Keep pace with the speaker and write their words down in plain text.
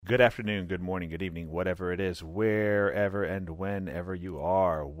Good afternoon, good morning, good evening, whatever it is, wherever and whenever you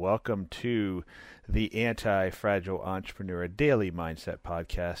are. Welcome to the Anti-Fragile Entrepreneur Daily Mindset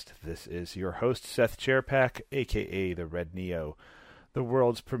Podcast. This is your host, Seth Czerepak, aka the Red Neo, the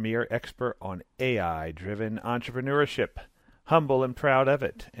world's premier expert on AI-driven entrepreneurship. Humble and proud of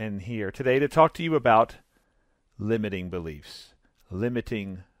it, and here today to talk to you about limiting beliefs,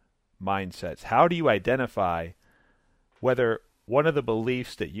 limiting mindsets. How do you identify whether one of the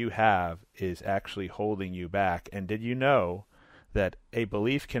beliefs that you have is actually holding you back? And did you know that a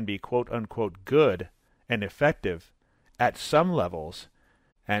belief can be quote-unquote good and effective at some levels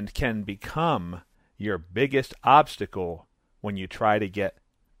and can become your biggest obstacle when you try to get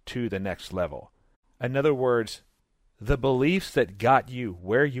to the next level? In other words, the beliefs that got you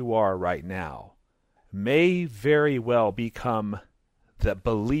where you are right now may very well become the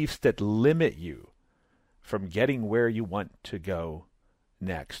beliefs that limit you from getting where you want to go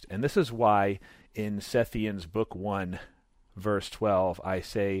next. And this is why in Sethians book 1, verse 12, I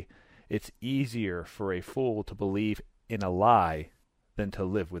say it's easier for a fool to believe in a lie than to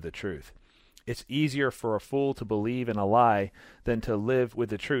live with the truth. It's easier for a fool to believe in a lie than to live with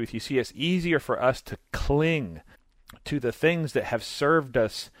the truth. You see, it's easier for us to cling to the things that have served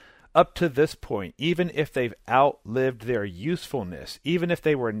us up to this point, even if they've outlived their usefulness, even if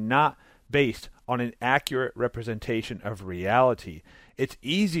they were not based on an accurate representation of reality. It's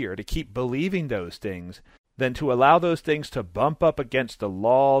easier to keep believing those things than to allow those things to bump up against the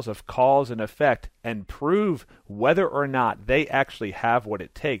laws of cause and effect and prove whether or not they actually have what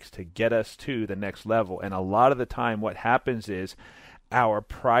it takes to get us to the next level. And a lot of the time what happens is our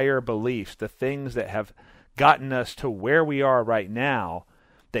prior beliefs, the things that have gotten us to where we are right now,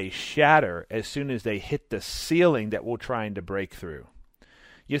 they shatter as soon as they hit the ceiling that we're trying to break through.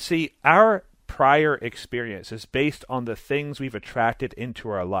 You see, our prior experience is based on the things we've attracted into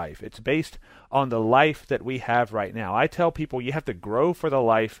our life. It's based on the life that we have right now. I tell people you have to grow for the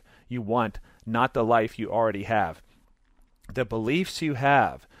life you want, not the life you already have. The beliefs you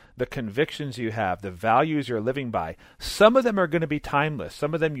have, the convictions you have, the values you're living by, some of them are going to be timeless.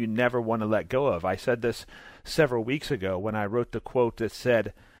 Some of them you never want to let go of. I said this several weeks ago when I wrote the quote that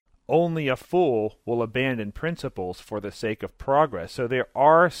said, "Only a fool will abandon principles for the sake of progress." So there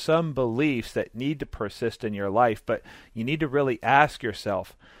are some beliefs that need to persist in your life, but you need to really ask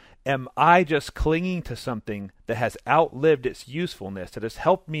yourself, am I just clinging to something that has outlived its usefulness, that has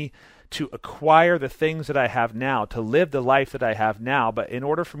helped me to acquire the things that I have now, to live the life that I have now, but in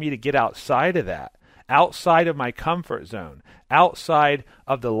order for me to get outside of that, outside of my comfort zone, outside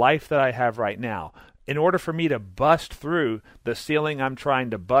of the life that I have right now, in order for me to bust through the ceiling I'm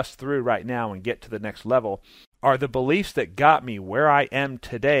trying to bust through right now and get to the next level, are the beliefs that got me where I am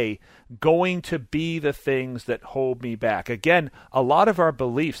today going to be the things that hold me back? Again, a lot of our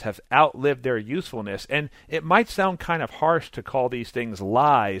beliefs have outlived their usefulness, and it might sound kind of harsh to call these things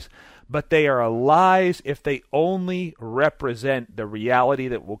lies, but they are lies if they only represent the reality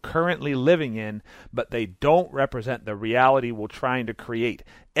that we're currently living in, but they don't represent the reality we're trying to create.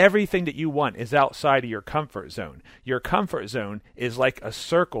 Everything that you want is outside of your comfort zone. Your comfort zone is like a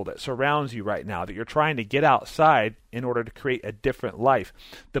circle that surrounds you right now that you're trying to get outside in order to create a different life.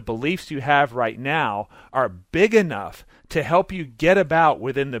 The beliefs you have right now are big enough to help you get about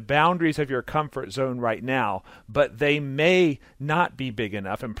within the boundaries of your comfort zone right now, but they may not be big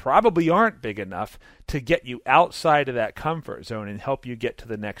enough and probably aren't big enough to get you outside of that comfort zone and help you get to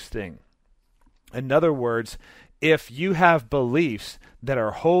the next thing. In other words, if you have beliefs that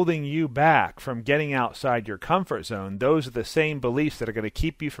are holding you back from getting outside your comfort zone, those are the same beliefs that are going to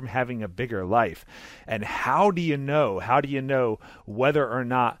keep you from having a bigger life. And how do you know? How do you know whether or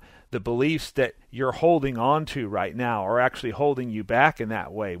not the beliefs that you're holding on to right now are actually holding you back in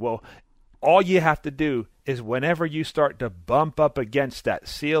that way? Well, all you have to do is whenever you start to bump up against that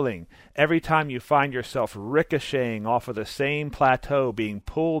ceiling, every time you find yourself ricocheting off of the same plateau, being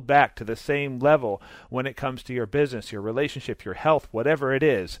pulled back to the same level when it comes to your business, your relationship, your health, whatever it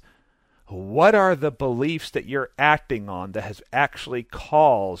is, what are the beliefs that you're acting on that has actually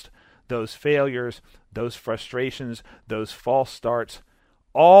caused those failures, those frustrations, those false starts,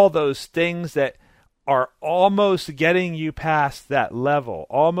 all those things that are almost getting you past that level,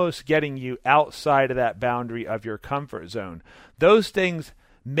 almost getting you outside of that boundary of your comfort zone? Those things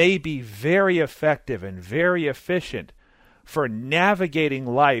may be very effective and very efficient for navigating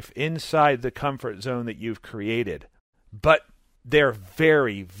life inside the comfort zone that you've created, but they're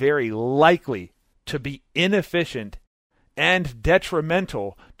very, very likely to be inefficient and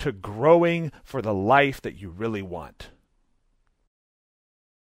detrimental to growing for the life that you really want.